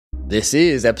This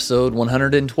is episode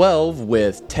 112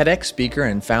 with TEDx speaker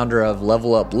and founder of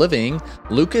Level Up Living,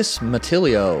 Lucas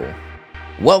Matilio.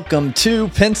 Welcome to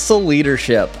Pencil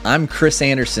Leadership. I'm Chris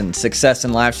Anderson, success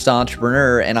and lifestyle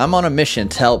entrepreneur, and I'm on a mission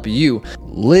to help you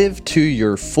live to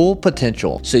your full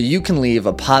potential so you can leave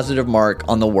a positive mark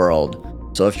on the world.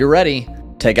 So if you're ready,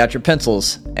 take out your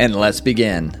pencils and let's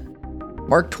begin.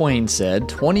 Mark Twain said,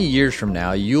 20 years from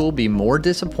now, you'll be more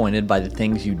disappointed by the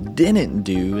things you didn't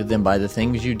do than by the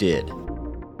things you did.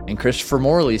 And Christopher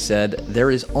Morley said, there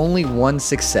is only one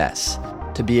success,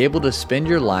 to be able to spend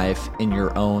your life in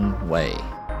your own way.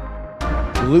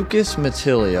 Lucas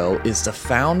Matilio is the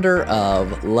founder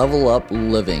of Level Up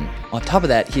Living. On top of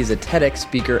that, he's a TEDx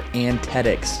speaker and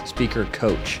TEDx speaker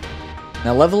coach.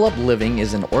 Now, Level Up Living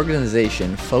is an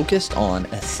organization focused on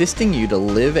assisting you to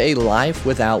live a life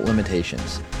without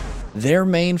limitations. Their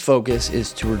main focus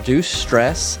is to reduce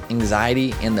stress,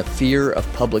 anxiety, and the fear of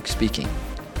public speaking.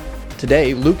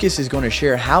 Today, Lucas is going to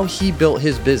share how he built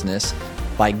his business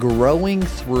by growing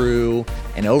through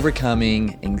and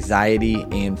overcoming anxiety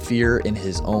and fear in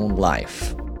his own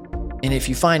life. And if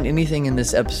you find anything in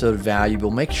this episode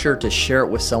valuable, make sure to share it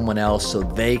with someone else so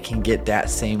they can get that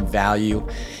same value.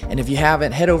 And if you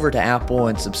haven't, head over to Apple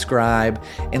and subscribe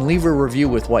and leave a review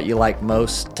with what you like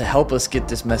most to help us get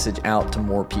this message out to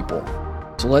more people.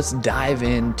 So let's dive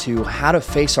into how to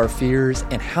face our fears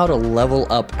and how to level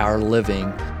up our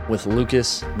living with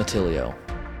Lucas Matilio.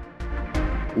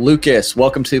 Lucas,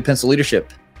 welcome to Pencil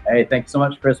Leadership. Hey, thanks so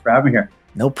much, Chris, for having me here.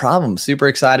 No problem. Super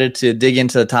excited to dig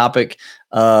into the topic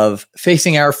of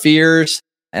facing our fears.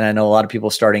 And I know a lot of people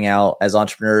starting out as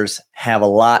entrepreneurs have a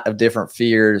lot of different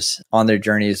fears on their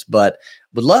journeys, but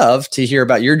would love to hear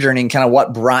about your journey and kind of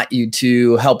what brought you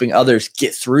to helping others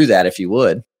get through that, if you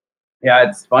would. Yeah,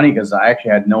 it's funny because I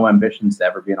actually had no ambitions to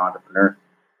ever be an entrepreneur.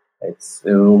 It was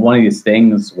one of these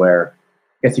things where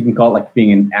I guess you can call it like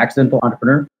being an accidental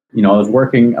entrepreneur. You know,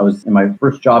 I was in my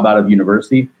first job out of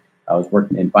university. I was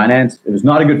working in finance. It was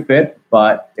not a good fit,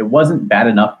 but it wasn't bad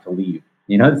enough to leave.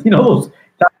 You know those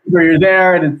times where you're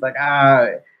there and it's like,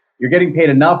 you're getting paid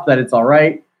enough that it's all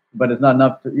right, but it's not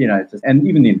enough to, it's just, and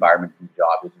even the environment for the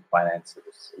job was in finance.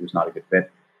 It was not a good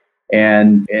fit.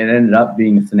 And it ended up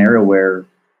being a scenario where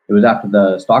it was after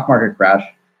the stock market crash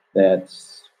that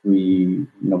we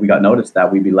got noticed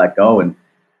that we'd be let go. And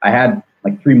I had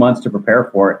like 3 months to prepare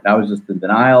for it. And I was just in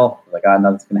denial, like,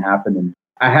 nothing's going to happen. And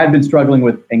I had been struggling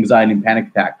with anxiety and panic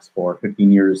attacks for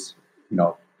 15 years,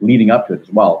 leading up to it as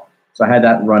well. So I had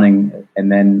that running.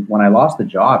 And then when I lost the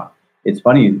job, it's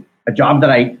funny, a job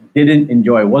that I didn't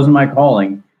enjoy, wasn't my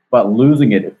calling, but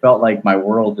losing it, it felt like my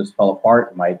world just fell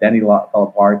apart. My identity fell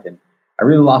apart. And I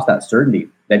really lost that certainty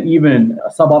that even a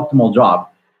suboptimal job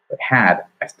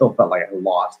I still felt like I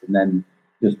lost. And then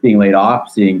just being laid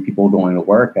off, seeing people going to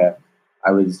work,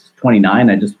 I was 29.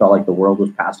 I just felt like the world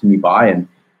was passing me by and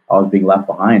I was being left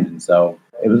behind. And so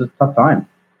it was a tough time.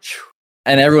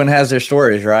 And everyone has their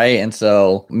stories, right? And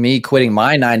so me quitting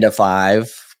my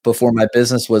 9-to-5 before my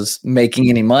business was making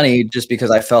any money just because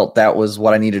I felt that was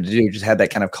what I needed to do, just had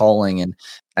that kind of calling. And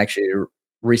actually a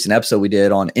recent episode we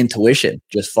did on intuition,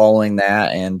 just following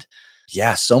that. And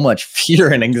yeah, so much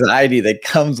fear and anxiety that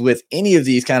comes with any of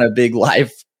these kind of big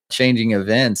life changing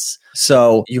events.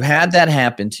 So you had that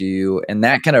happen to you and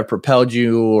that kind of propelled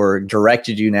you or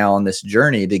directed you now on this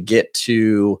journey to get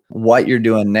to what you're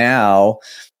doing now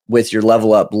with your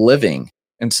Level Up Living.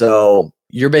 And so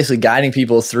you're basically guiding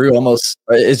people through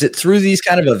is it through these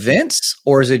kind of events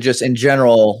or is it just in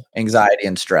general anxiety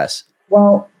and stress?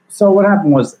 Well, so what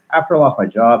happened was after I lost my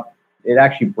job, it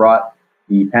actually brought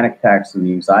the panic attacks and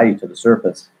the anxiety to the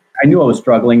surface. I knew I was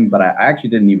struggling, but I actually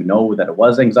didn't even know that it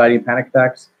was anxiety and panic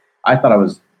attacks. I thought I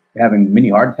was having mini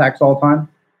heart attacks all the time.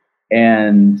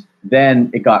 And then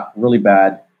it got really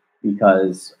bad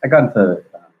because I got into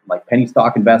like penny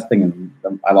stock investing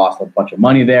and I lost a bunch of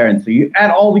money there. And so you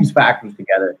add all these factors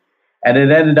together and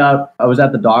it ended up, I was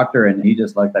at the doctor and he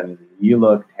just looked at me, you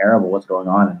look terrible, what's going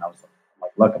on? And I was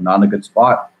like, look, I'm not in a good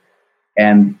spot.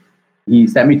 And he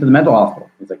sent me to the mental hospital.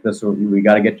 He's like, we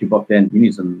got to get you booked in. You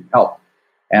need some help.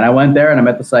 And I went there and I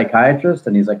met the psychiatrist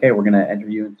and he's like, hey, we're going to enter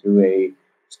you into a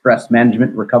stress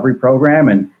management recovery program.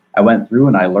 And I went through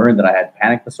and I learned that I had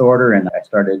panic disorder and I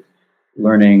started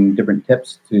learning different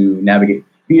tips to navigate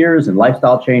fears and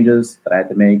lifestyle changes that I had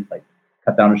to make, like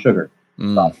cut down on sugar,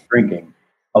 stop drinking,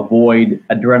 avoid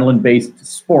adrenaline-based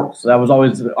sports. So that was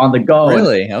always on the go.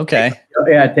 Really? Okay.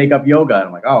 Take up yoga. And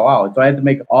I'm like, oh, wow. So I had to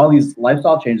make all these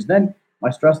lifestyle changes. Then my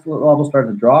stress level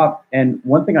started to drop. And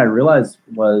one thing I realized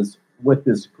was with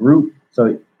this group,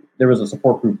 so there was a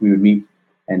support group we would meet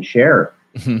and share.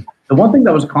 Mm-hmm. The one thing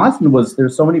that was constant was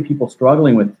there's so many people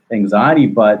struggling with anxiety,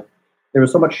 but there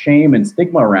was so much shame and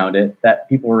stigma around it that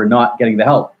people were not getting the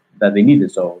help that they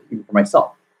needed. So even for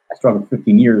myself, I struggled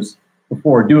 15 years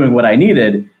before doing what I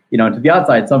needed. And to the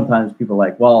outside, sometimes people are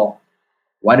like, well,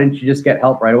 why didn't you just get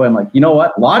help right away? I'm like, you know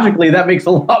what? Logically, that makes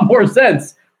a lot more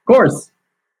sense, of course.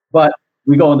 But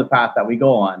we go on the path that we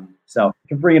go on. So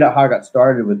to bring it up how I got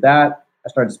started with that, I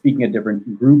started speaking at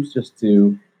different groups just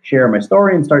to share my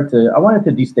story and I wanted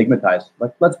to destigmatize.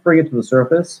 Like, let's bring it to the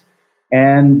surface.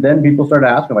 And then people started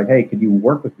asking, like, hey, could you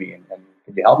work with me? And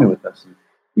could you help me with this? And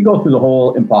you go through the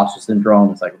whole imposter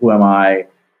syndrome. It's like, who am I?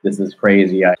 This is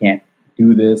crazy. I can't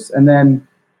do this. And then,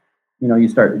 you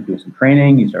start doing some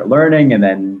training, you start learning. And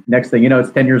then next thing you know,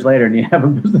 it's 10 years later and you have a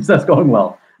business that's going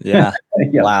well. Yeah.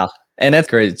 Yeah. Wow. And that's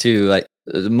great too. Like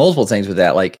multiple things with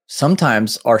that. Like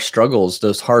sometimes our struggles,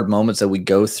 those hard moments that we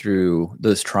go through,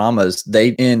 those traumas, they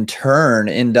in turn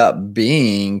end up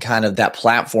being kind of that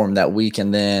platform that we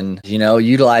can then,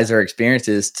 utilize our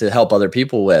experiences to help other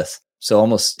people with. So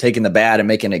almost taking the bad and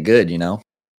making it good,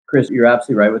 Chris, you're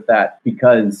absolutely right with that,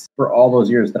 because for all those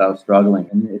years that I was struggling,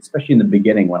 and especially in the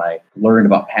beginning when I learned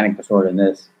about panic disorder and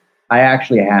this, I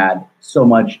actually had so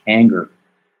much anger.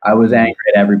 I was angry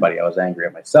at everybody. I was angry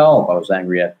at myself. I was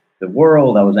angry at the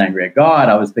world. I was angry at God.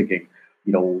 I was thinking,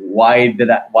 why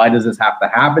does this have to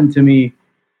happen to me?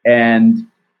 And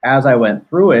as I went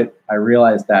through it, I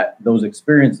realized that those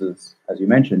experiences, as you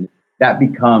mentioned, that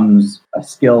becomes a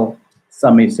skill.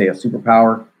 Some may say a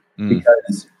superpower,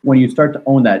 because when you start to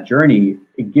own that journey,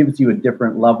 it gives you a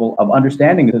different level of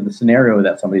understanding of the scenario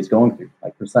that somebody's going through.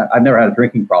 Like, I've never had a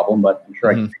drinking problem, but I'm sure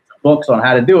I can read some books on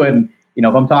how to do it. And,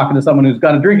 if I'm talking to someone who's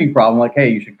got a drinking problem, like, hey,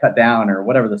 you should cut down or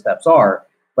whatever the steps are.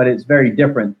 But it's very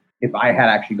different if I had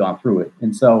actually gone through it.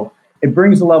 And so it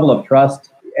brings a level of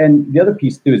trust. And the other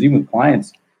piece too is, even with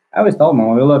clients, I always tell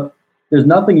them, look, there's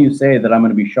nothing you say that I'm going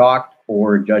to be shocked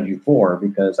or judge you for,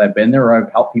 because I've been there or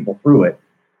I've helped people through it.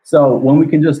 So when we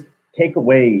can just take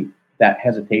away that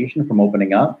hesitation from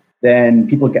opening up, then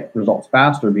people get results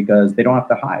faster because they don't have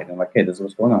to hide. I'm like, hey, this is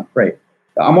what's going on. Great.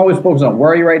 I'm always focused on, where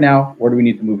are you right now? Where do we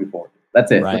need to move you forward?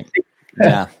 That's it. Right.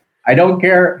 Yeah. I don't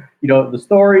care, the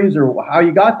stories or how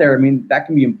you got there. I mean, that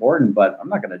can be important, but I'm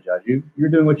not going to judge you. You're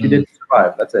doing what you did to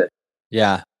survive. That's it.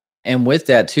 Yeah. And with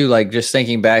that too, like just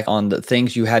thinking back on the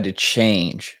things you had to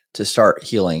change to start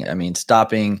healing. I mean,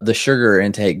 stopping the sugar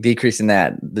intake, decreasing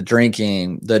that, the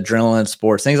drinking, the adrenaline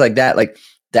sports, things like that. Like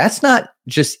that's not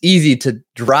just easy to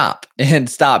drop and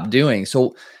stop doing.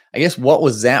 So I guess what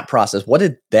was that process? What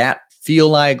did that feel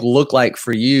like, look like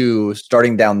for you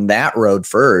starting down that road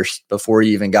first before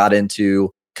you even got into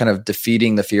kind of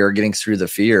defeating the fear, getting through the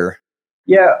fear?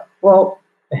 Yeah, well,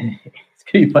 it's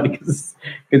going to be funny because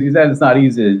you said it's not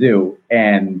easy to do.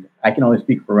 And I can only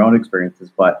speak from my own experiences,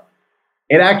 but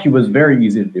it actually was very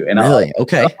easy to do. And really?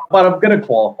 Okay. But I'm going to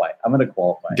qualify.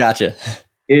 Gotcha.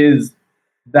 Is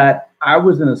that I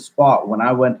was in a spot when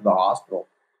I went to the hospital.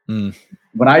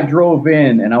 When I drove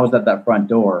in and I was at that front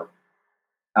door,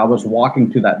 I was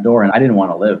walking to that door and I didn't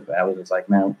want to live. I was just like,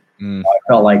 man, I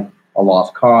felt like a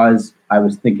lost cause. I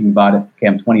was thinking about it. Okay,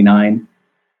 I'm 29.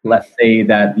 Let's say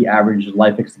that the average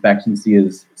life expectancy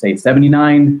is, say,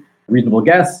 79. Reasonable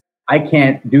guess. I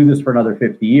can't do this for another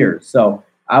 50 years. So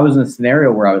I was in a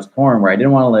scenario where I was torn, where I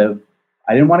didn't want to live.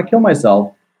 I didn't want to kill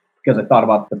myself because I thought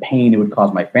about the pain it would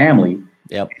cause my family.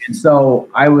 Yep. And so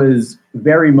I was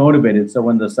very motivated. So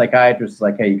when the psychiatrist is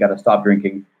like, hey, you got to stop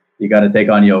drinking, you got to take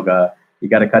on yoga, you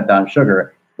got to cut down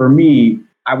sugar. For me,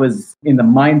 I was in the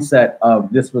mindset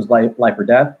of this was life or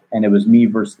death, and it was me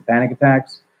versus the panic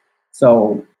attacks.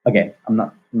 So again, I'm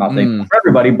not saying for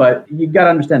everybody, but you got to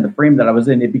understand the frame that I was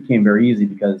in. It became very easy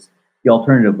because the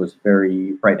alternative was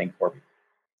very frightening for me.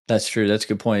 That's true. That's a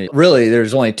good point. Really,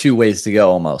 there's only two ways to go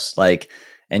almost.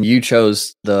 And you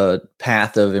chose the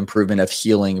path of improvement, of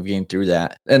healing, of getting through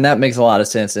that. And that makes a lot of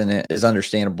sense and it is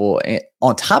understandable. And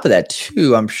on top of that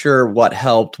too, I'm sure what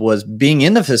helped was being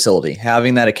in the facility,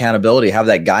 having that accountability, have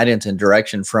that guidance and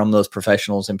direction from those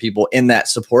professionals and people in that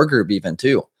support group even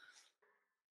too.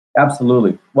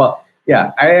 Absolutely. Well,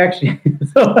 yeah, I actually,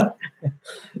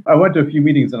 I went to a few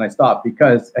meetings and I stopped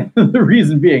because the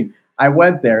reason being, I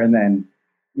went there and then,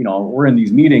 we're in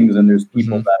these meetings and there's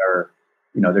people that are,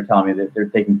 they're telling me that they're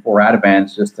taking 4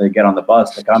 Ativans just to get on the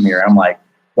bus to come here. I'm like,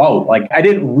 whoa, I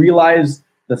didn't realize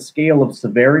the scale of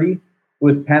severity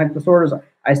with panic disorders.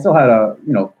 I still had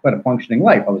quite a functioning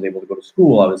life. I was able to go to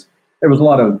school. There was a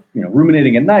lot of,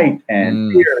 ruminating at night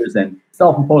and fears and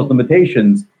self-imposed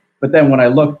limitations. But then when I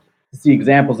looked to see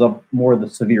examples of more of the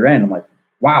severe end, I'm like,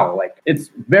 wow, it's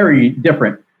very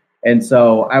different. And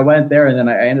so I went there and then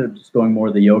I ended up just going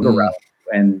more the yoga route.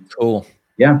 And cool.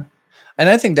 Yeah. And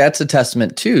I think that's a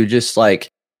testament too, just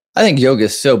I think yoga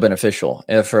is so beneficial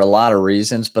for a lot of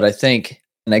reasons, but I think,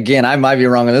 and again, I might be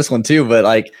wrong on this one too, but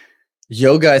like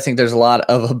yoga, I think there's a lot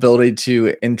of ability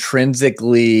to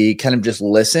intrinsically kind of just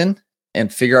listen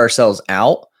and figure ourselves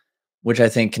out, which I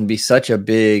think can be such a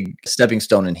big stepping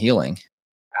stone in healing.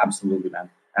 Absolutely, man.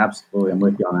 Absolutely. I'm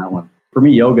with you on that one. For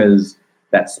me, yoga is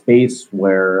that space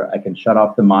where I can shut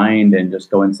off the mind and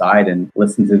just go inside and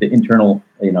listen to the internal,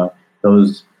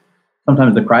 those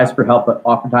sometimes the cries for help, but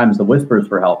oftentimes the whispers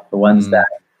for help, the ones that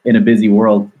in a busy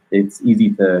world, it's easy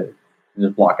to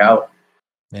just block out.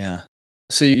 Yeah.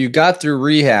 So you got through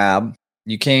rehab,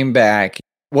 you came back.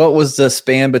 What was the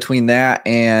span between that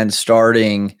and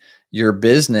starting your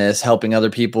business, helping other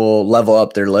people level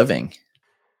up their living?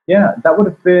 Yeah, that would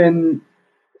have been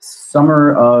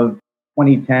summer of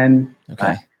 2010.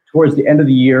 Okay. Towards the end of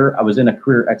the year, I was in a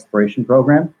career exploration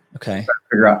program. Okay. Trying to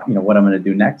figure out, what I'm going to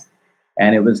do next.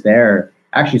 And it was there.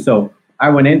 Actually, so I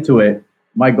went into it.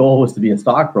 My goal was to be a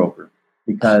stockbroker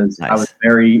because I was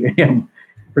very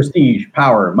prestige,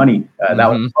 power, money. That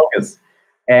was the focus.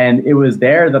 And it was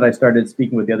there that I started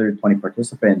speaking with the other 20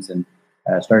 participants and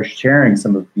started sharing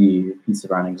some of the pieces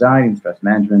around anxiety and stress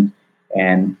management.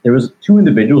 And there was 2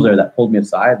 individuals there that pulled me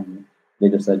aside and they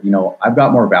just said, I've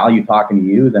got more value talking to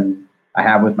you than I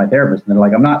have with my therapist. And they're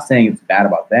like, I'm not saying it's bad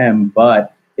about them,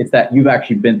 but it's that you've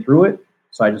actually been through it.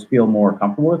 So I just feel more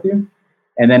comfortable with you.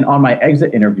 And then on my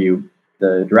exit interview,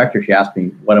 the director, she asked me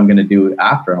what I'm going to do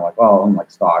after. And I'm like, well, I'm like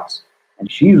stocks.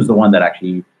 And she was the one that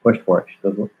actually pushed for it. She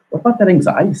goes, well, what about that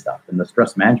anxiety stuff and the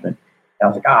stress management? And I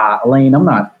was like, Elaine, I'm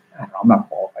not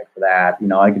qualified for that.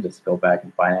 I could just go back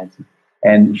in finance.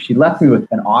 And she left me with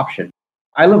an option.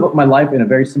 I live my life in a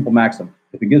very simple maxim.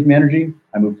 If it gives me energy,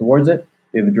 I move towards it.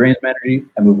 If it drains my energy,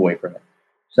 I move away from it.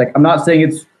 She's like, I'm not saying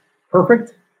it's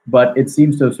perfect, but it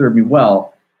seems to have served me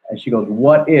well. And she goes,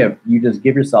 what if you just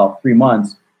give yourself 3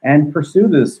 months and pursue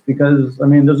this? Because,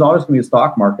 there's always going to be a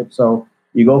stock market. So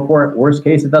you go for it. Worst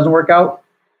case, it doesn't work out.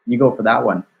 You go for that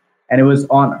one. And it was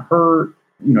on her,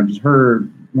 just her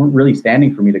really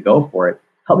standing for me to go for it.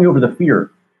 Helped me over the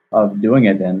fear of doing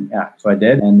it. And so I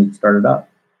did, and it started up.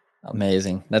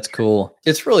 Amazing. That's cool.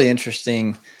 It's really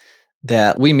interesting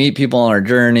that we meet people on our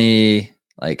journey,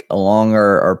 like along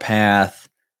our path,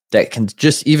 that can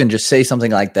just say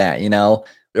something like that,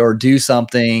 or do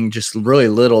something just really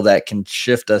little that can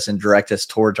shift us and direct us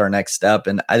towards our next step.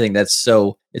 And I think it's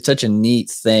such a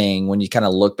neat thing when you kind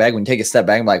of look back, when you take a step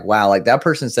back and be like, wow, like that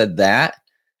person said that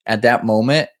at that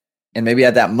moment. And maybe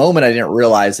at that moment, I didn't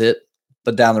realize it,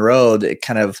 but down the road, it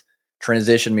kind of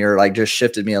transitioned me or like just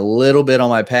shifted me a little bit on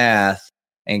my path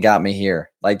and got me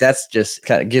here. Like that's just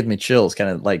kind of give me chills, kind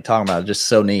of like talking about it, just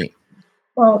so neat.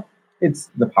 Well, it's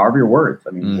the power of your words.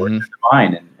 Words are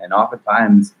divine. And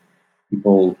oftentimes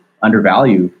people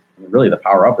undervalue really the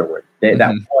power of their words. That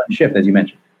one shift, as you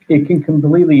mentioned, it can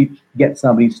completely get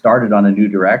somebody started on a new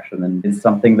direction. And it's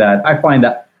something that I find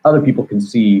that other people can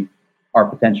see our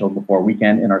potential before we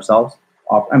can in ourselves.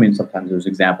 Sometimes there's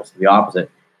examples of the opposite,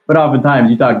 but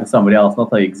oftentimes you talk to somebody else and they'll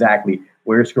tell you exactly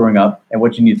where you're screwing up and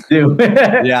what you need to do.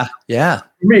 Yeah.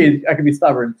 For me, I can be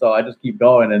stubborn, so I just keep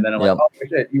going. And then I'm like, oh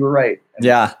shit, you were right. And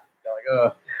yeah.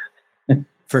 Like, oh.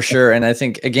 For sure. And I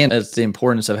think, again, it's the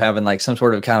importance of having like some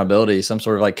sort of accountability, some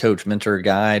sort of like coach, mentor,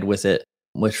 guide with it,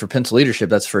 which for Pencil Leadership,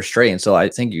 that's first rate. And so I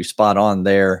think you spot on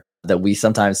there that we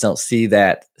sometimes don't see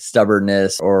that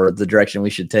stubbornness or the direction we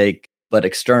should take. But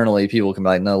externally, people can be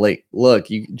like, no, like, look,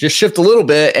 you just shift a little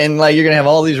bit and like you're going to have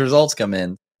all these results come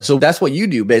in. So that's what you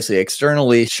do basically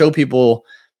externally, show people,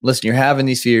 listen, you're having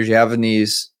these fears, you're having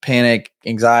these panic,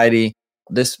 anxiety.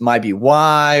 This might be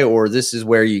why, or this is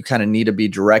where you kind of need to be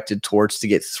directed towards to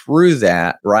get through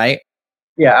that, right?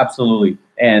 Yeah, absolutely.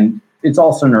 And it's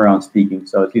all centered around speaking.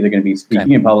 So it's either going to be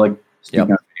speaking in public,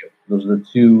 speaking on video. Those are the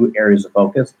 2 areas of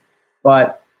focus.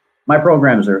 But my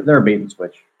programs they're a bait and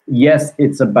switch. Yes,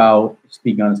 it's about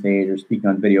speaking on stage or speaking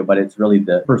on video, but it's really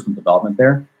the personal development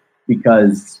there.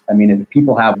 Because, if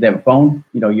people have a phone,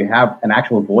 you have an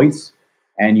actual voice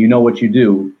and you know what you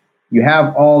do, you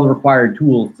have all the required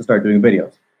tools to start doing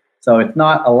videos. So it's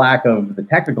not a lack of the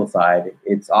technical side.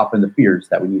 It's often the fears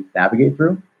that we need to navigate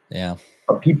through. Yeah.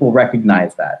 But people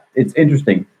recognize that. It's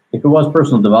interesting. If it was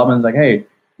personal development, it's like, hey,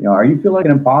 are you feel like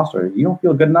an imposter? You don't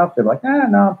feel good enough? They're like,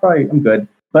 no, I'm good.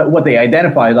 But what they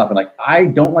identify is often like, I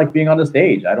don't like being on the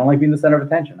stage. I don't like being the center of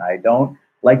attention. I don't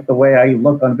like the way I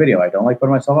look on video. I don't like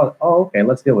putting myself out. Oh, okay,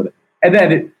 let's deal with it. And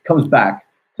then it comes back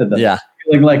to the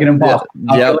feeling like an imposter.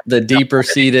 Yeah, the deeper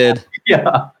seated.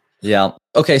 Yeah.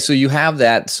 Okay, so you have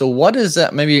that. So what is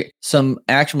that? Maybe some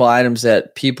actionable items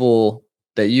that people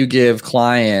that you give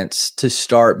clients to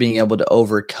start being able to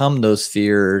overcome those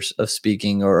fears of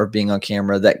speaking or being on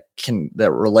camera that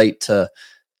relate to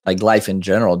like life in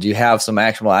general? Do you have some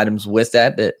actionable items with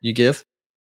that you give?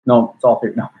 No, it's all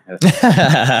theory. No.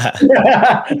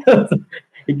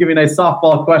 You give me a nice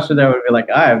softball question there, I would be like,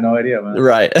 I have no idea, man.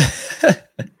 Right.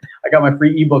 I got my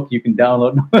free ebook you can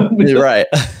download. Right.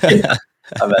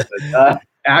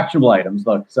 Actionable items.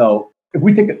 Look, so if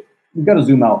we've got to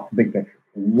zoom out big picture.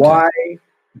 Why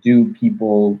do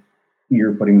people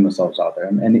fear putting themselves out there?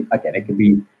 And again, it could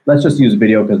be, let's just use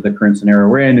video because the current scenario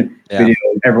we're in, video,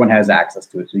 everyone has access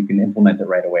to it, so you can implement it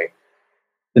right away.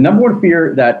 The number one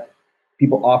fear that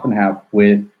people often have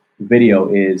with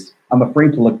video is, I'm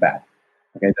afraid to look bad.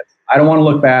 Okay, I don't want to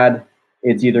look bad.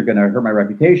 It's either going to hurt my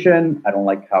reputation. I don't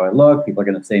like how I look. People are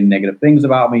going to say negative things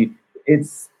about me.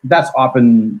 That's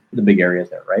often the big areas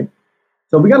there, right?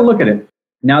 So we got to look at it.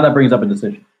 Now that brings up a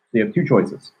decision. So you have two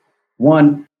choices.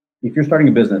 One, if you're starting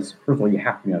a business, first of all, you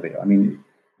have to be on video. I mean,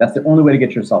 that's the only way to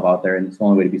get yourself out there, and it's the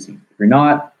only way to be seen. If you're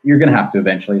not, you're going to have to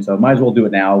eventually. So might as well do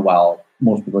it now while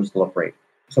most people are still afraid.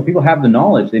 So people have the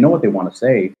knowledge. They know what they want to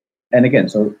say. And again,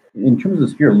 so in terms of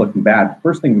this fear of looking bad, the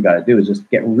first thing we got to do is just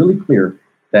get really clear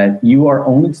that you are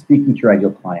only speaking to your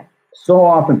ideal client. So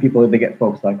often people, they get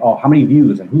folks like, oh, how many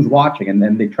views and who's watching? And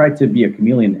then they try to be a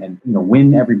chameleon and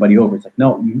win everybody over. It's like,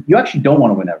 no, you actually don't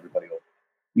want to win everybody over.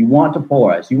 You want to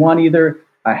polarize. You want either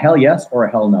a hell yes or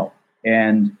a hell no.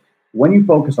 And when you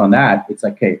focus on that, it's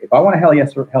like, okay, if I want a hell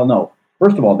yes or hell no,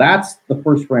 first of all, that's the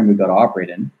first frame we've got to operate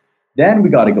in. Then we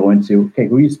got to go into, okay,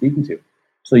 who are you speaking to?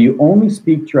 So you only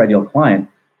speak to your ideal client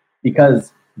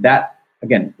because that,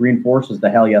 again, reinforces the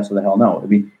hell yes or the hell no. I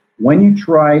mean, when you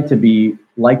try to be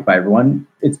liked by everyone,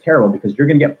 it's terrible because you're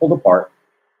going to get pulled apart.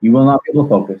 You will not be able to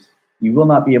focus. You will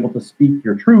not be able to speak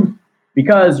your truth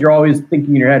because you're always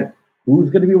thinking in your head, who's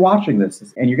going to be watching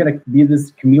this? And you're going to be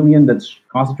this chameleon that's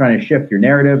constantly trying to shift your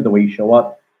narrative, the way you show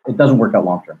up. It doesn't work out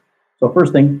long term. So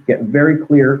first thing, get very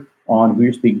clear on who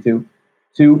you're speaking to.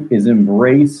 Two is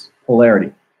embrace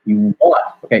polarity. You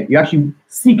actually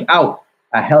seek out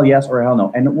a hell yes or a hell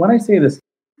no. And when I say this,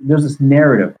 there's this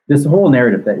narrative, this whole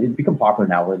narrative that it's become popular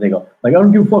now where they go, like, I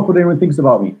don't give a fuck what anyone thinks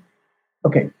about me.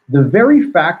 Okay, the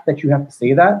very fact that you have to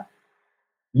say that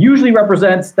usually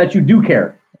represents that you do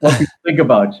care what people think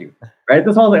about you, right?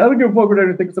 This whole like, I don't give a fuck what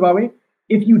anyone thinks about me.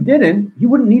 If you didn't, you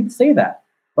wouldn't need to say that.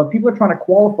 But people are trying to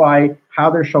qualify how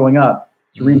they're showing up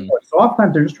to reinforce. So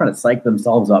oftentimes they're just trying to psych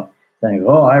themselves up, saying,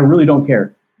 oh, I really don't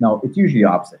care. No, it's usually the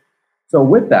opposite. So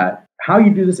with that, how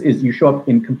you do this is you show up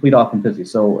in complete authenticity.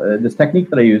 So this technique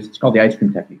that I use, it's called the ice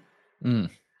cream technique.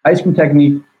 Ice cream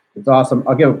technique, it's awesome.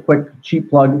 I'll give a quick cheap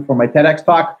plug for my TEDx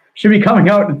talk. Should be coming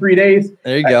out in 3 days.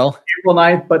 There you go. April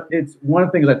 9th, but it's one of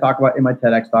the things I talk about in my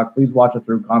TEDx talk. Please watch it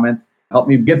through, comment, help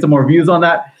me get some more views on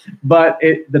that. But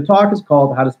the talk is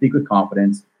called How to Speak with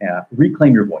Confidence,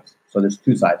 Reclaim Your Voice. So there's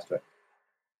two sides to it.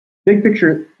 Big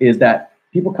picture is that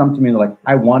people come to me and they're like,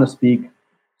 I want to speak,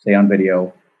 say on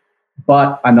video,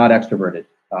 but I'm not extroverted.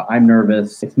 I'm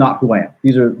nervous. It's not who I am.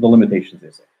 These are the limitations,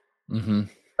 they say. Mm-hmm.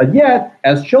 But yet,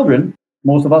 as children,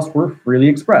 most of us were freely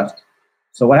expressed.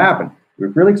 So what happened? We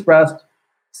were freely expressed.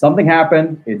 Something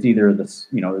happened. It's either this,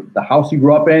 the house you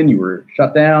grew up in, you were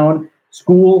shut down.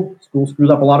 School screws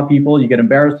up a lot of people. You get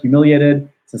embarrassed, humiliated.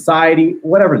 Society,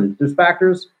 whatever. There's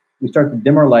factors. We start to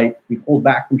dim our light. We hold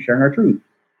back from sharing our truth.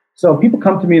 So people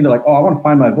come to me and they're like, oh, I want to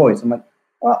find my voice. I'm like,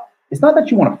 well, it's not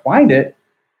that you want to find it.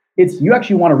 It's you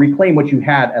actually want to reclaim what you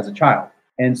had as a child.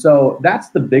 And so that's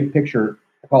the big picture.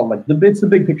 I call it it's the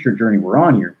big picture journey we're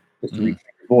on here, is to reclaim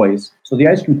your voice. So the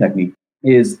ice cream technique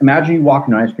is, imagine you walk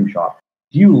in an ice cream shop.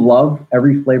 Do you love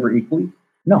every flavor equally?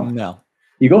 No.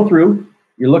 You go through,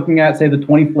 you're looking at, say, the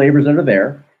 20 flavors that are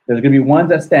there. There's going to be ones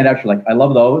that stand out. You're like, I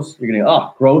love those. You're going to go,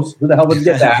 oh, gross. Who the hell would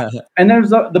get that? And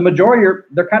there's the majority,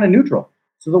 they're kind of neutral.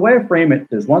 So the way I frame it,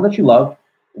 there's one that you love,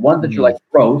 one that you like,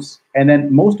 gross, and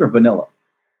then most are vanilla.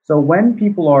 So when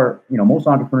people are, most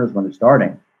entrepreneurs, when they're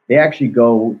starting, they actually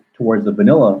go towards the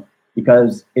vanilla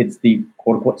because it's the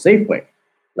quote unquote safe way.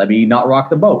 Let me not rock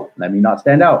the boat. Let me not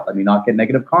stand out. Let me not get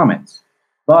negative comments.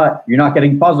 But you're not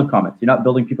getting positive comments. You're not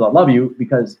building people that love you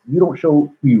because you don't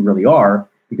show who you really are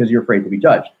because you're afraid to be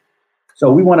judged.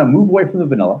 So we want to move away from the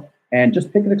vanilla and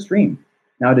just pick an extreme.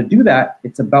 Now to do that,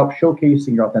 it's about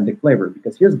showcasing your authentic flavor,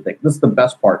 because here's the thing. This is the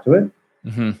best part to it,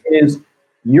 is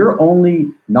you're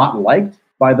only not liked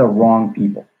by the wrong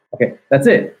people. Okay, that's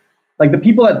it. Like the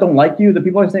people that don't like you, the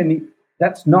people are saying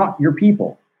that's not your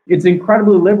people. It's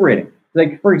incredibly liberating.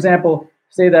 Like, for example,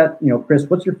 say that, Chris,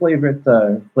 what's your favorite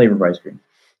flavor of ice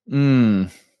cream?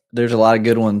 There's a lot of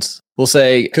good ones. We'll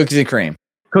say cookies and cream.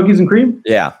 Cookies and cream?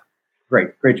 Yeah.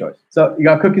 Great choice. So you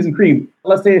got cookies and cream.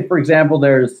 Let's say, for example,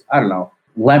 there's, I don't know,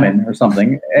 lemon or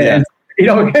something. And,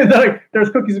 there's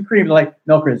cookies and cream. They're like,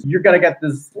 no, Chris, you're going to get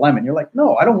this lemon. You're like,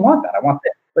 no, I don't want that. I want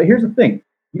this. But here's the thing.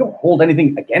 You don't hold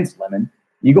anything against lemon.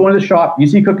 You go into the shop, you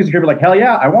see cookies and cream, you're like, hell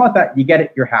yeah, I want that. You get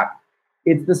it, you're happy.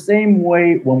 It's the same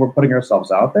way when we're putting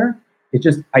ourselves out there. It's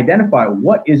just identify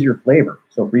what is your flavor.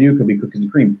 So for you, it could be cookies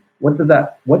and cream. What does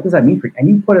that mean for you? And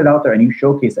you put it out there and you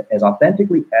showcase it as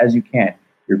authentically as you can.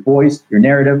 Your voice, your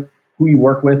narrative, who you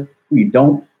work with, who you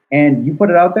don't. And you put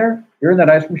it out there, you're in that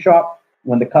ice cream shop.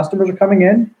 When the customers are coming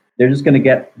in, they're just going to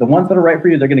get the ones that are right for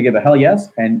you. They're going to give a hell yes.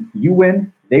 And you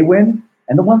win, they win.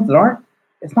 And the ones that aren't,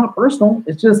 it's not personal.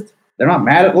 It's just, they're not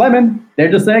mad at lemon.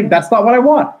 They're just saying, that's not what I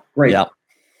want. Great. Yeah.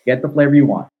 Get the flavor you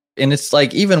want. And it's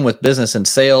like, even with business and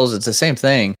sales, it's the same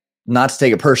thing, not to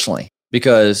take it personally.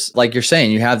 Because like you're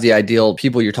saying, you have the ideal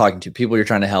people you're talking to, people you're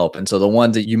trying to help. And so the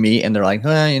ones that you meet and they're like,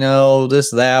 this,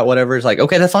 that, whatever. It's like,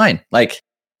 okay, that's fine. Like,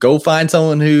 go find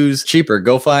someone who's cheaper.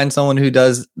 Go find someone who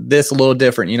does this a little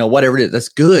different, whatever it is. That's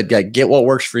good. Like, get what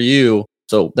works for you.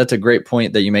 So that's a great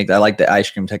point that you make. I like the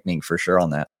ice cream technique for sure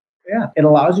on that. Yeah. It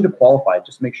allows you to qualify.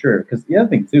 Just make sure. Because the other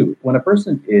thing too, when a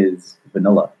person is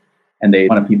vanilla and they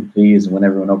want to people please and win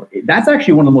everyone over, that's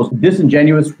actually one of the most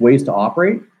disingenuous ways to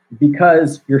operate,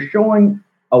 because you're showing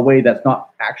a way that's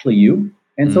not actually you.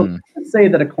 And so let's say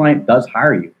that a client does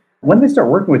hire you. When they start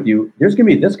working with you, there's going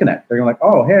to be a disconnect. They're going to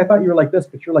like, oh, hey, I thought you were like this,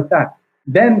 but you're like that.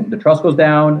 Then the trust goes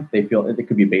down. They feel it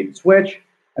could be a bait and switch.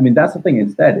 I mean, that's the thing.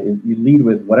 Instead, you lead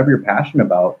with whatever you're passionate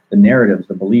about, the narratives,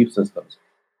 the belief systems.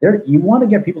 You want to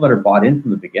get people that are bought in from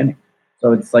the beginning.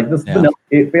 So it's like this,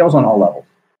 it fails on all levels.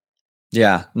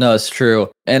 Yeah, no, it's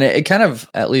true. And it kind of,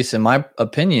 at least in my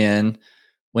opinion,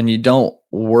 when you don't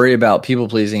worry about people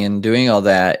pleasing and doing all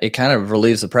that, it kind of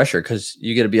relieves the pressure, because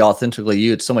you get to be authentically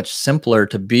you. It's so much simpler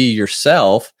to be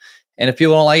yourself. And if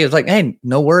people don't like it, it's like, hey,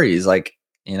 no worries, like,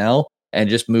 and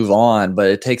just move on. But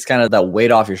it takes kind of that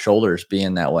weight off your shoulders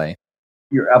being that way.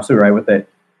 You're absolutely right with it.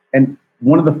 And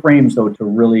one of the frames, though, to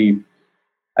really,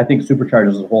 I think,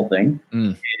 supercharges the whole thing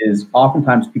is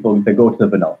oftentimes they go to the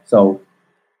vanilla. So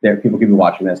people could be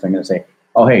watching this. I'm going to say,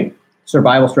 oh, hey,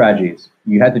 survival strategies.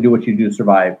 You had to do what you do to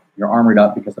survive. You're armored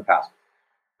up because of past.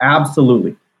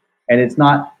 Absolutely. And it's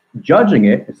not judging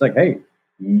it. It's like, hey,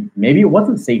 maybe it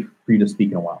wasn't safe for you to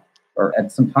speak in a while or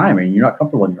at some time, and you're not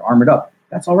comfortable and you're armored up.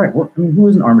 That's all right. Who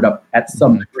isn't armored up at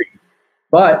some degree?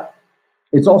 But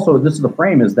it's also, this is the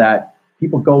frame, is that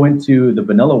people go into the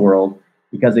vanilla world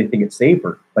because they think it's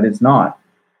safer, but it's not.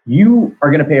 You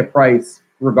are going to pay a price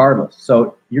regardless.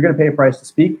 So you're going to pay a price to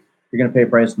speak. You're going to pay a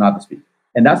price not to speak.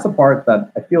 And that's the part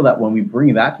that I feel that when we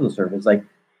bring that to the surface, like,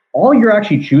 all you're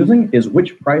actually choosing is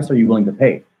which price are you willing to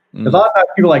pay. Because a lot of times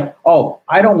people are like, oh,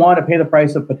 I don't want to pay the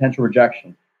price of potential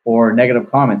rejection or negative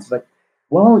comments. It's like,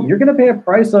 well, you're going to pay a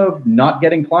price of not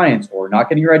getting clients or not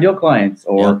getting your ideal clients,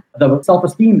 or the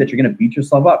self-esteem that you're going to beat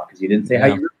yourself up because you didn't say how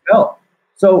you really felt.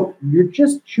 So you're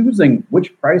just choosing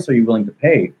which price are you willing to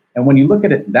pay. And when you look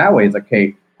at it that way, it's like,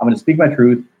 okay, I'm going to speak my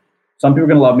truth. Some people are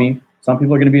going to love me. Some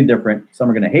people are going to be indifferent. Some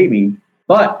are going to hate me.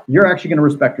 But you're actually going to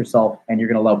respect yourself, and you're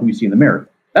going to love who you see in the mirror.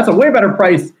 That's a way better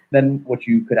price than what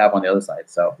you could have on the other side.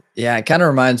 So yeah, it kind of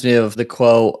reminds me of the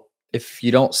quote, if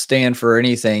you don't stand for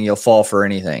anything, you'll fall for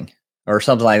anything, or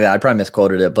something like that. I probably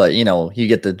misquoted it, but you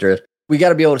get the drift. We got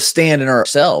to be able to stand in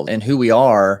ourselves and who we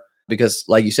are, because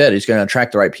like you said, it's going to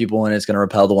attract the right people and it's going to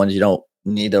repel the ones you don't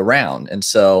need around. And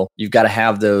so you've got to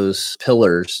have those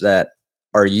pillars that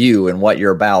are you and what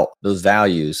you're about, those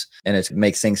values, and it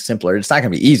makes things simpler. It's not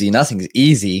going to be easy. Nothing's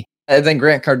easy. I think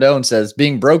Grant Cardone says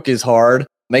being broke is hard,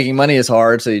 making money is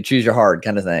hard, so you choose your hard,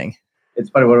 kind of thing. It's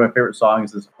funny, one of my favorite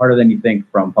songs is Harder Than You Think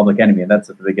from Public Enemy, and that's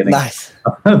at the beginning. Nice.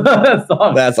 Of that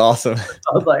song. That's awesome.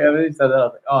 I was like, he said that, I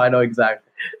was like, oh, I know exactly.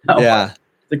 Yeah.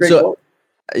 It's a great quote.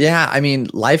 Yeah, I mean,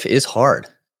 life is hard.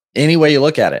 Any way you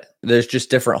look at it, there's just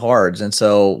different hards. And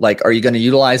so, like, are you going to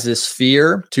utilize this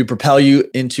fear to propel you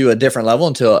into a different level,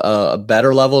 into a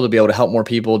better level, to be able to help more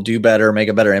people do better, make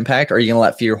a better impact? Or are you going to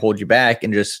let fear hold you back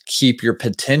and just keep your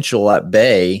potential at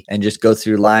bay and just go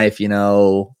through life,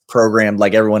 programmed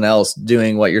like everyone else,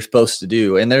 doing what you're supposed to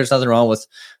do? And there's nothing wrong with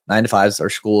 9-to-5s or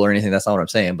school or anything. That's not what I'm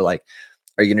saying. But like,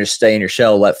 are you going to just stay in your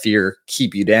shell, let fear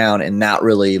keep you down, and not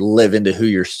really live into who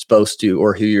you're supposed to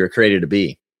or who you're created to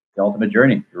be? The ultimate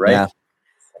journey, right? Yeah.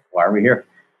 Why are we here?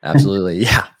 Absolutely.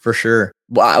 Yeah, for sure.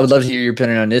 Well, I would love to hear your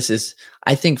opinion on this.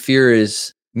 I think fear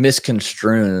is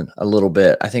misconstrued a little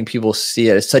bit. I think people see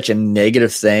it as such a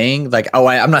negative thing. Like, oh,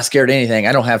 I'm not scared of anything.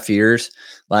 I don't have fears.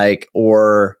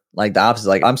 Or the opposite,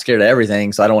 like, I'm scared of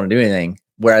everything, so I don't want to do anything.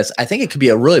 Whereas I think it could be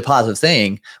a really positive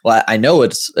thing. Well, I know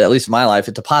it's, at least in my life,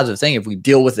 it's a positive thing if we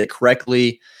deal with it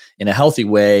correctly in a healthy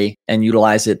way and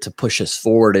utilize it to push us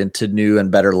forward into new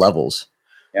and better levels.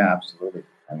 Yeah, absolutely.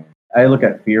 I mean, I look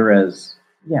at fear as,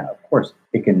 yeah, of course,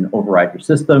 it can override your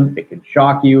system. It can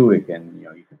shock you. It can,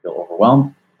 you can feel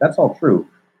overwhelmed. That's all true.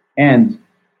 And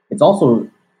it's also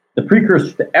the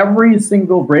precursor to every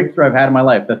single breakthrough I've had in my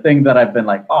life. The thing that I've been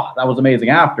like, oh, that was amazing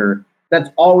after,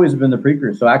 that's always been the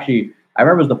precursor. So actually, I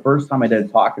remember it was the first time I did a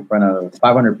talk in front of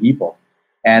 500 people.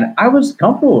 And I was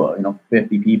comfortable,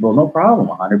 50 people, no problem.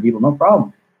 100 people, no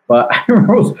problem. But I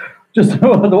remember it was just to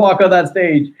walk on that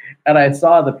stage and I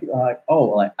saw the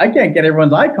people like, I can't get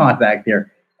everyone's eye contact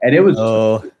here. And it was,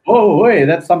 wait,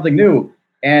 that's something new.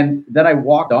 And then I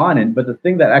walked on. But the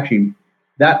thing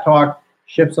that talk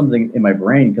shifted something in my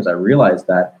brain because I realized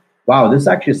that, wow, this is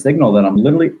actually a signal that I'm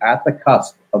literally at the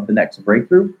cusp of the next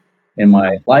breakthrough in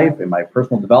my life, in my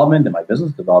personal development, in my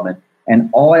business development.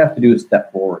 And all I have to do is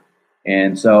step forward.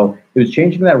 And so it was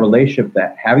changing that relationship,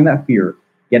 that having that fear,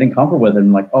 getting comfortable with it,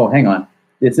 and like, oh, hang on,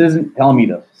 this isn't telling me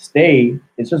to stay.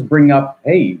 It's just bringing up,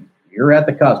 hey, you're at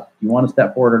the cusp. Do you want to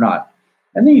step forward or not?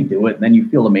 And then you do it, and then you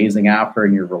feel amazing after,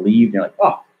 and you're relieved. You're like,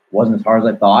 oh, it wasn't as hard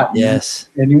as I thought. Yes.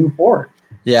 And you move forward.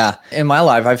 Yeah. In my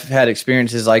life, I've had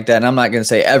experiences like that. And I'm not going to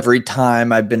say every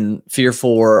time I've been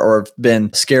fearful or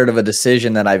been scared of a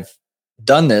decision that I've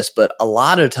done this, but a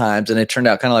lot of times, and it turned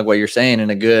out kind of like what you're saying,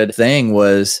 and a good thing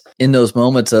was in those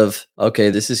moments of, okay,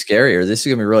 this is scary, or this is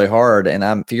going to be really hard, and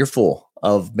I'm fearful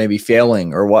of maybe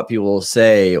failing or what people will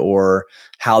say or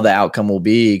how the outcome will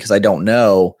be because I don't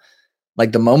know.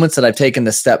 Like the moments that I've taken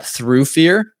the step through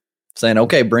fear, saying,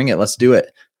 okay, bring it, let's do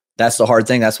it. That's the hard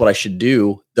thing. That's what I should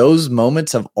do. Those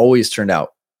moments have always turned out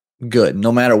good.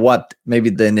 No matter what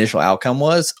maybe the initial outcome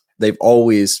was, they've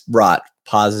always brought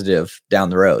positive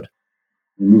down the road.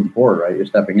 You move forward, right? You're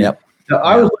stepping in. Yep. So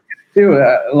I was looking too.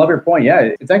 I love your point.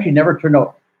 Yeah, it's actually never turned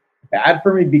out bad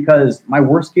for me because my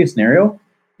worst case scenario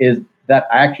is that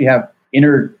I actually have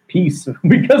inner peace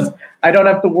because I don't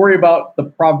have to worry about the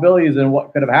probabilities and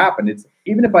what could have happened. It's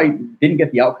even if I didn't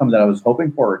get the outcome that I was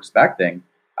hoping for or expecting,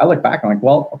 I look back and I'm like,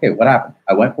 well, okay, what happened?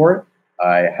 I went for it.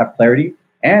 I have clarity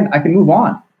and I can move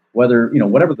on. Whether,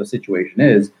 whatever the situation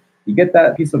is, you get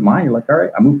that peace of mind. You're like, all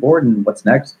right, I move forward and what's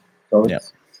next? So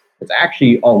it's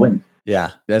actually all wins.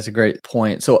 Yeah, that's a great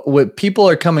point. So when people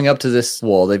are coming up to this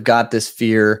wall, they've got this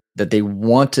fear that they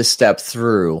want to step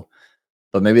through,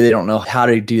 but maybe they don't know how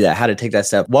to do that, how to take that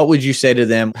step. What would you say to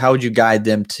them? How would you guide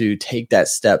them to take that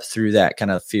step through that kind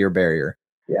of fear barrier?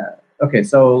 Yeah. Okay.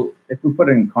 So if we put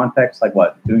it in context, like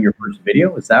what, doing your first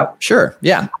video, is that? Sure.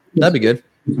 Yeah, that'd be good.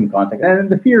 Some context. And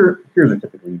the fears are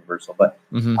typically universal, but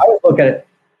I would look at it.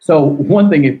 So one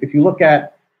thing, if you look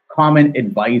at common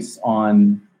advice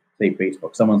on, say,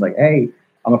 Facebook, someone's like, hey,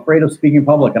 I'm afraid of speaking in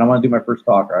public and I want to do my first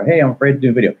talk, or hey, I'm afraid to do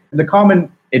a video. The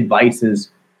common advice is,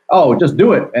 oh, just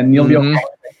do it and you'll be okay.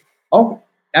 Oh,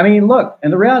 I mean, look,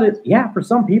 and the reality is, yeah, for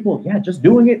some people, yeah, just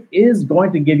doing it is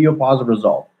going to give you a positive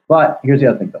result. But here's the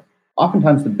other thing though.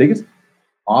 Oftentimes the biggest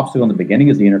obstacle in the beginning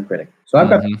is the inner critic. So I've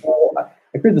got,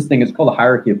 I created this thing, it's called a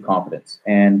hierarchy of confidence.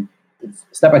 And it's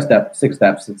step-by-step, 6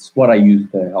 steps. It's what I use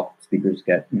to help speakers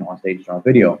get, on stage or on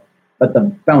video. But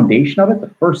the foundation of it, the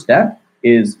first step,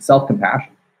 is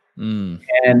self-compassion.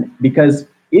 And because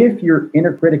if your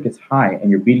inner critic is high and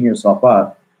you're beating yourself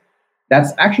up,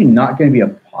 that's actually not going to be a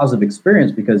positive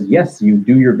experience because, yes, you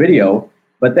do your video,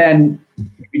 but then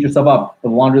you beat yourself up for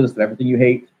the laundry list of everything you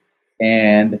hate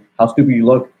and how stupid you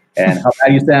look and how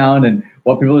bad you sound and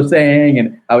what people are saying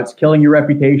and how it's killing your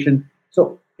reputation.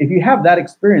 So if you have that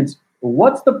experience,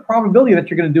 what's the probability that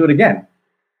you're going to do it again?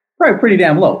 Probably pretty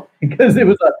damn low because it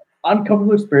was an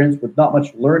uncomfortable experience with not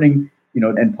much learning,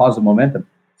 and positive momentum.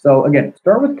 So again,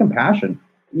 start with compassion.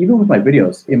 Even with my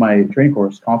videos in my training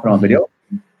course, Confident on Video,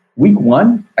 week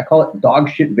 1, I call it dog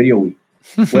shit video week.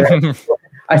 Where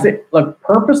I say, look,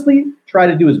 purposely try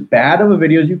to do as bad of a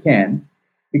video as you can,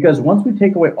 because once we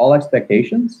take away all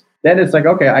expectations, then it's like,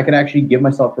 okay, I can actually give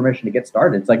myself permission to get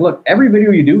started. It's like, look, every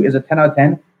video you do is a 10 out of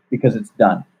 10 because it's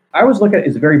done. I always look at it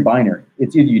as very binary.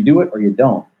 It's either you do it or you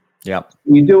don't. Yeah.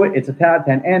 When you do it, it's a 10 out of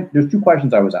 10. And there's 2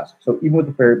 questions I always ask. So even with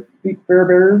the fear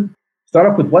barrier, start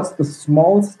off with what's the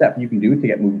smallest step you can do to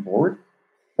get moving forward.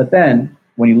 But then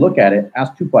when you look at it,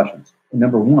 ask 2 questions. And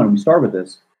number 1, we start with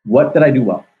this. What did I do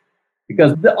well?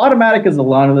 Because the automatic is a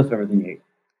laundry list of everything you hate.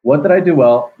 What did I do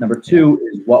well? Number 2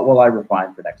 is what will I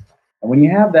refine for next time? And when you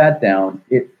have that down,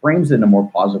 it frames it in a more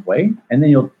positive way, and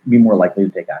then you'll be more likely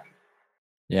to take action.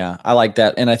 Yeah, I like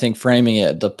that. And I think framing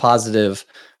it, the positive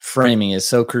framing is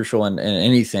so crucial in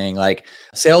anything. Like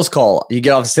sales call, you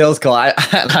get off a sales call,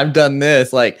 I've done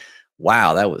this, like,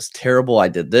 wow, that was terrible. I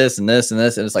did this and this and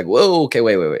this. And it's like, whoa, okay,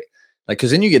 wait. Like,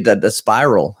 because then you get that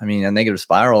spiral. I mean, a negative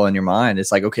spiral in your mind.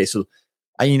 It's like, okay, so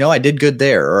I did good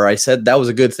there, or I said that was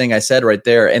a good thing I said right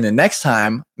there. And the next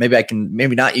time, maybe I can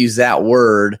not use that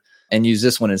word and use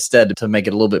this one instead to make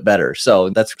it a little bit better. So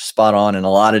that's spot on in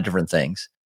a lot of different things.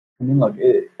 I mean, look,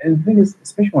 and the thing is,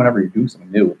 especially whenever you're doing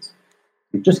something new,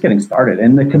 you're just getting started.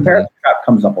 And the comparison trap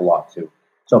comes up a lot too.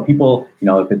 So people,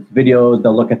 if it's videos,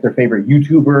 they'll look at their favorite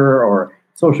YouTuber or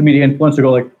social media influencer,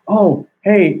 go like, oh,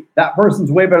 hey, that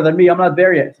person's way better than me. I'm not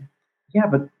there yet. Yeah,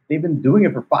 but they've been doing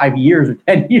it for 5 years or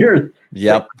 10 years.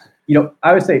 Yep. Like, I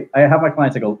always say, I have my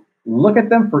clients, I go, look at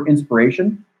them for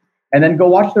inspiration and then go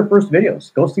watch their first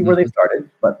videos. Go see where they started,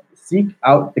 but seek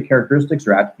out the characteristics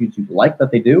or attributes you like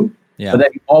that they do. Yeah. But then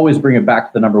you always bring it back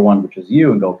to the number one, which is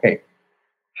you, and go, okay,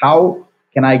 how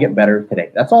can I get better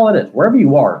today? That's all it is. Wherever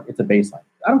you are, it's a baseline.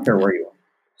 I don't care where you are.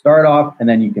 Start off, and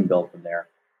then you can build from there.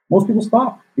 Most people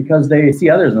stop because they see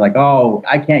others and like, oh,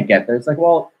 I can't get there. It's like,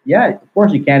 well, yeah, of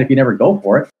course you can if you never go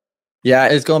for it. Yeah,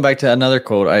 it's going back to another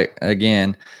quote.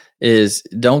 Is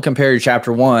don't compare your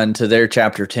chapter 1 to their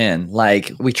chapter 10.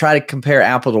 Like, we try to compare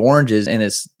apple to oranges, and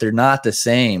they're not the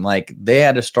same. Like, they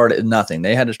had to start at nothing.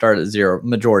 They had to start at zero,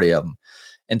 majority of them.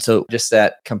 And so just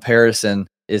that comparison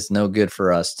is no good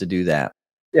for us to do that.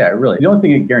 Yeah, really. The only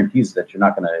thing it guarantees is that you're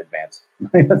not going to advance.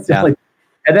 That's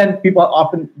and then people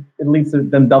often, it leads to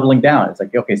them doubling down. It's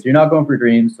like, okay, so you're not going for your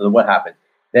dreams. So then what happens?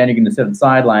 Then you're going to sit on the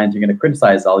sidelines. You're going to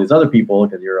criticize all these other people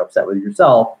because you're upset with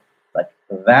yourself. Like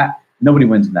that, nobody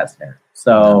wins in that scenario.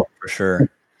 So for sure,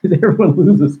 everyone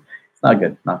loses. It's not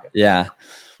good. Not good. Yeah.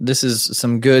 This is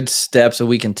some good steps that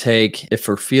we can take if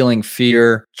we're feeling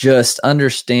fear, just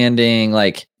understanding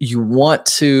like you want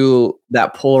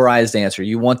that polarized answer.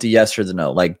 You want the yes or the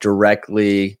no, like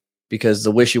directly, because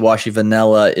the wishy-washy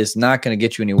vanilla is not going to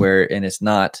get you anywhere, and it's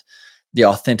not the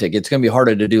authentic. It's going to be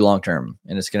harder to do long-term,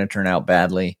 and it's going to turn out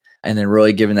badly. And then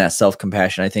really giving that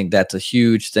self-compassion, I think that's a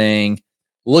huge thing.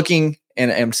 Looking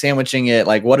and sandwiching it,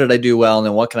 like, what did I do well? And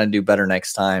then what can I do better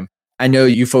next time? I know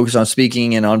you focus on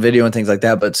speaking and on video and things like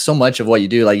that, but so much of what you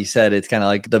do, like you said, it's kind of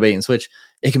like the bait and switch.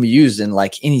 It can be used in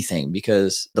like anything,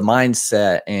 because the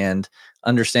mindset and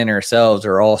understanding ourselves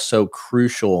are all so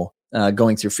crucial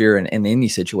going through fear in any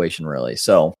situation, really.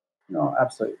 So, no,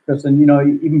 absolutely, Chris. And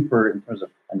even in terms of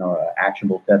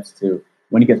actionable tips too,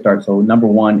 when you get started. So number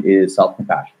one is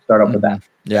self-compassion. Start off with that.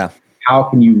 Yeah. How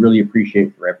can you really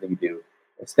appreciate for everything you do?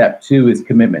 Step two is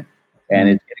commitment, and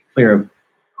it's getting clear of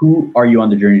who are you on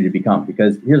the journey to become?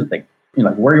 Because here's the thing,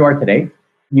 like where you are today,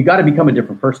 you got to become a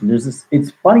different person. There's this,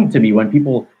 it's funny to me when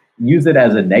people use it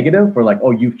as a negative for like,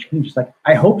 oh, you've changed. It's like,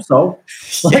 I hope so.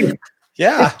 Like,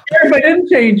 yeah. If I didn't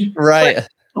change. Right.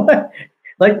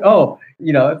 Like, oh,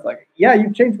 it's like, yeah,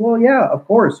 you've changed. Well, yeah, of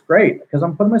course. Great. Because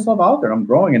I'm putting myself out there. I'm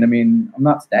growing. And I'm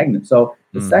not stagnant. So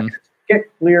the second,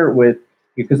 get clear with,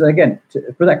 because again,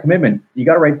 for that commitment, you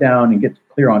got to write down and get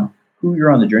clear on who you're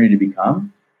on the journey to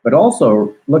become. But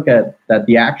also look at that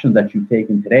the actions that you've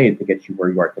taken today to get you where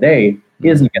you are today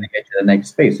isn't going to get you to the next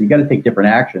space. So you got to take different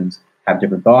actions, have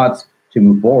different thoughts to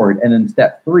move forward. And then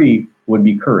step 3 would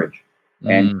be courage.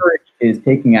 And courage is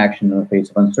taking action in the face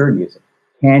of uncertainty.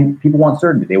 People want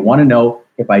certainty. They want to know,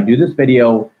 if I do this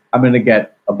video, I'm going to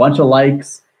get a bunch of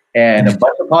likes and a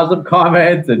bunch of positive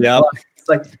comments. And it's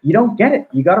like, you don't get it.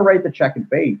 You got to write the check in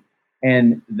faith.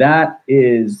 And that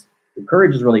is, the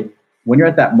courage is really, when you're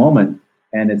at that moment,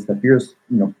 and it's the fears,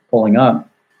 pulling up,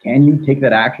 can you take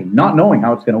that action, not knowing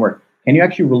how it's going to work? Can you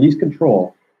actually release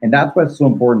control? And that's why it's so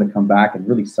important to come back and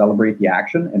really celebrate the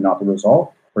action and not the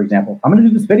result. For example, I'm going to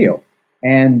do this video.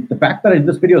 And the fact that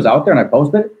this video is out there and I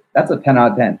posted it, that's a 10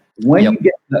 out of 10. When you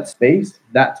get to that space,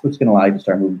 that's what's going to allow you to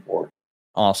start moving forward.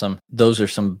 Awesome. Those are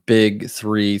some big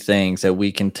 3 things that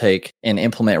we can take and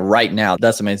implement right now.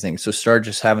 That's amazing. So start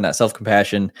just having that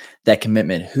self-compassion, that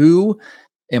commitment. Who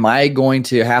am I going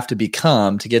to have to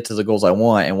become to get to the goals I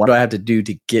want? And what do I have to do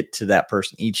to get to that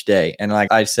person each day? And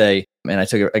like I say, and I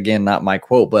took it again, not my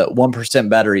quote, but 1%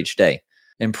 better each day,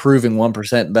 improving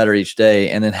 1% better each day.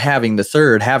 And then having the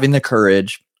third, having the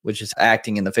courage, which is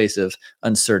acting in the face of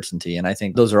uncertainty. And I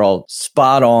think those are all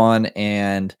spot on.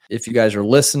 And if you guys are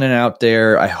listening out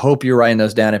there, I hope you're writing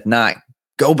those down. If not,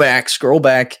 go back, scroll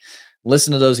back,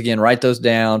 listen to those again, write those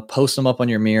down, post them up on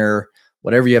your mirror,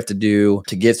 whatever you have to do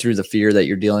to get through the fear that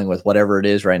you're dealing with, whatever it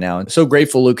is right now. I'm so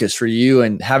grateful, Lucas, for you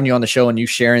and having you on the show and you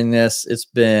sharing this. It's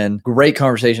been great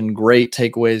conversation, great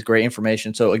takeaways, great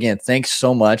information. So again, thanks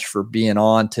so much for being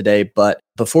on today. But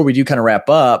before we do kind of wrap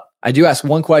up, I do ask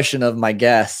one question of my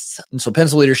guests. And so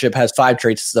Pencil Leadership has 5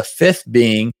 traits. The 5th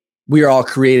being, we are all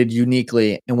created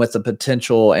uniquely and with the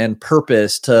potential and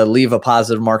purpose to leave a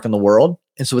positive mark on the world.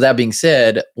 And so with that being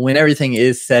said, when everything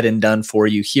is said and done for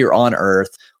you here on earth,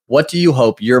 What do you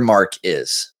hope your mark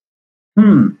is?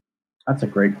 That's a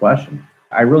great question.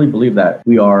 I really believe that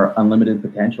we are unlimited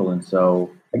potential. And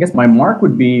so I guess my mark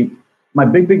would be, my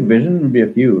big vision would be a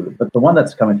few, but the one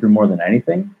that's coming through more than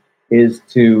anything is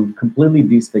to completely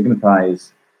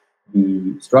destigmatize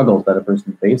the struggles that a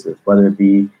person faces, whether it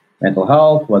be mental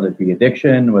health, whether it be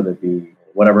addiction, whether it be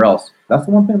whatever else. That's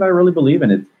the one thing that I really believe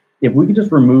in. If we could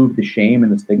just remove the shame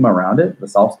and the stigma around it, the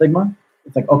self-stigma,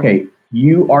 it's like, okay,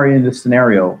 you are in this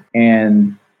scenario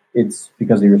and it's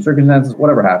because of your circumstances,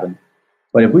 whatever happened.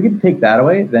 But if we could take that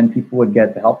away, then people would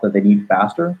get the help that they need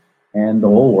faster and the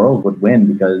whole world would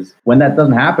win, because when that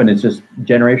doesn't happen, it's just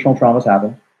generational traumas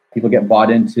happen. People get bought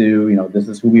into, this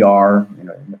is who we are, in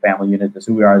the family unit, this is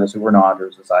who we are, this is who we're not,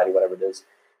 or society, whatever it is.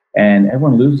 And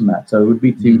everyone loses in that. So it would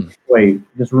be to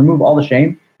just remove all the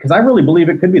shame, because I really believe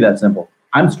it could be that simple.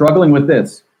 I'm struggling with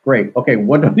this. Great. Okay,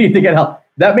 what do I need to get help?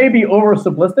 That may be over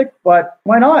simplistic, but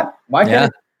why not? Why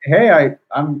can't hey,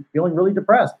 I'm feeling really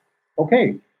depressed.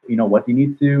 Okay, what do you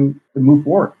need to move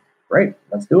forward? Great,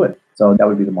 let's do it. So that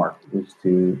would be the mark, is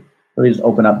to really just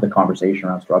open up the conversation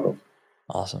around struggles.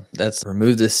 Awesome. That's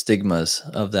remove the stigmas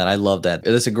of that. I love that.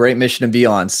 It's a great mission to be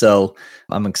on. So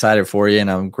I'm excited for you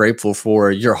and I'm grateful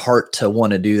for your heart to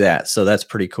want to do that. So that's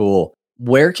pretty cool.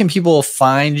 Where can people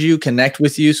find you, connect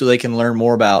with you so they can learn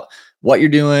more about what you're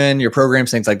doing, your programs,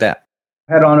 things like that?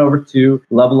 Head on over to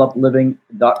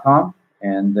levelupliving.com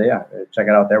and check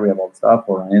it out there. We have all the stuff.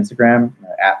 Or on Instagram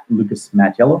at Lucas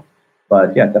Mattiello.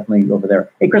 But definitely over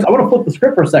there. Hey, Chris, I want to flip the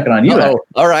script for a second on you. Oh,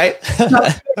 all right.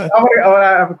 I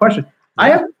have a question. I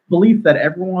have a belief that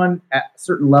everyone at a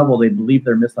certain level, they believe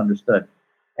they're misunderstood.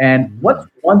 And what's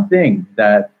one thing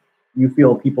that you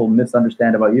feel people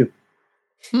misunderstand about you?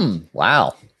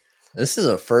 Wow. This is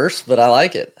a first, but I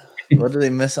like it. What do they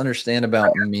misunderstand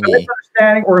about me? A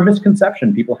misunderstanding or a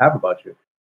misconception people have about you.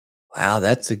 Wow,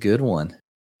 that's a good one.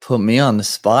 Put me on the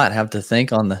spot. Have to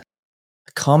think on the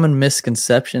common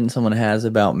misconception someone has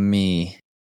about me.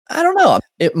 I don't know.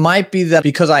 It might be that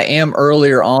because I am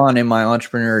earlier on in my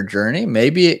entrepreneur journey,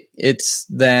 maybe it's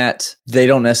that they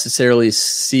don't necessarily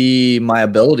see my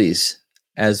abilities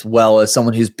as well as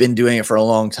someone who's been doing it for a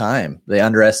long time. They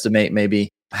underestimate maybe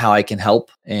how I can help.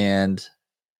 And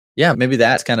maybe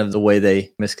that's kind of the way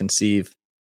they misconceive.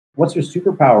 What's your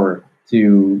superpower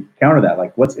to counter that?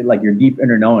 Like, what's it like your deep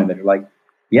inner knowing that you're like,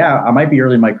 I might be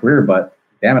early in my career, but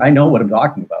damn it, I know what I'm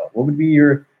talking about. What would be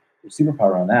your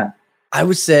superpower on that? I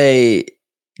would say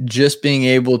just being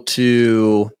able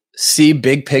to see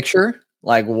big picture,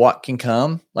 like what can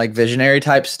come, like visionary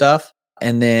type stuff,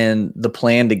 and then the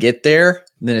plan to get there.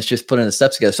 Then it's just putting the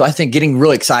steps together. So I think getting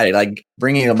really excited, like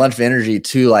bringing a bunch of energy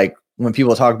to like when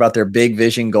people talk about their big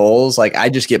vision goals, like I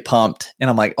just get pumped and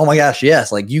I'm like, oh my gosh,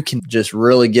 yes. Like you can just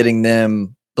really getting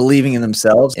them believing in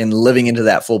themselves and living into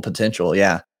that full potential.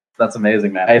 Yeah. That's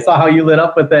amazing, man. I saw how you lit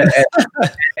up with it.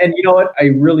 And you know what? I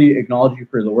really acknowledge you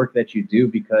for the work that you do,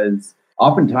 because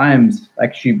oftentimes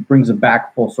actually brings it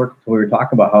back full circle to what we were talking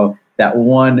about, how that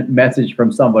one message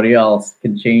from somebody else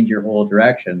can change your whole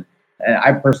direction. And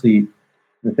I personally,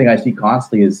 the thing I see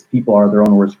constantly is people are their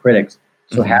own worst critics.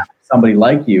 So having somebody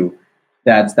like you,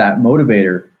 that's that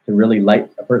motivator to really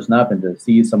light a person up and to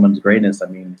see someone's greatness. I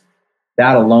mean,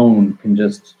 that alone can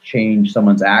just change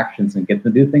someone's actions and get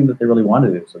them to do things that they really want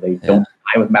to do. So they don't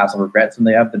die with massive regrets and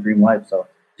they have the dream life. So,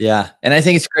 and I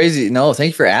think it's crazy. No, thank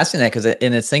you for asking that.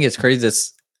 It's crazy.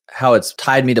 That's how it's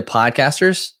tied me to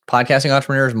podcasting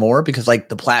entrepreneurs more, because like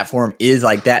the platform is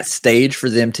like that stage for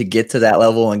them to get to that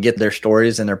level and get their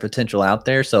stories and their potential out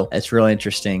there. So it's really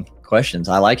interesting questions.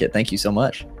 I like it. Thank you so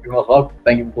much. You're most welcome.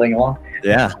 Thank you for playing along.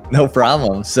 Yeah, no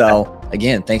problem. So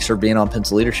again, thanks for being on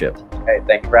Pencil Leadership. Hey,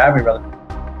 thank you for having me, brother.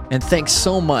 And thanks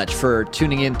so much for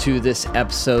tuning into this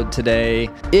episode today.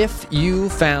 If you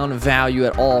found value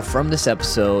at all from this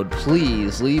episode,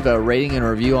 please leave a rating and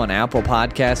review on Apple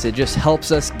Podcasts. It just helps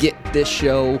us get this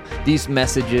show, these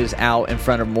messages out in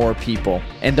front of more people.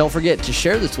 And don't forget to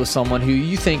share this with someone who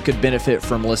you think could benefit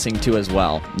from listening to as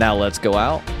well. Now let's go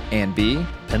out and be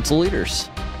Pencil Leaders.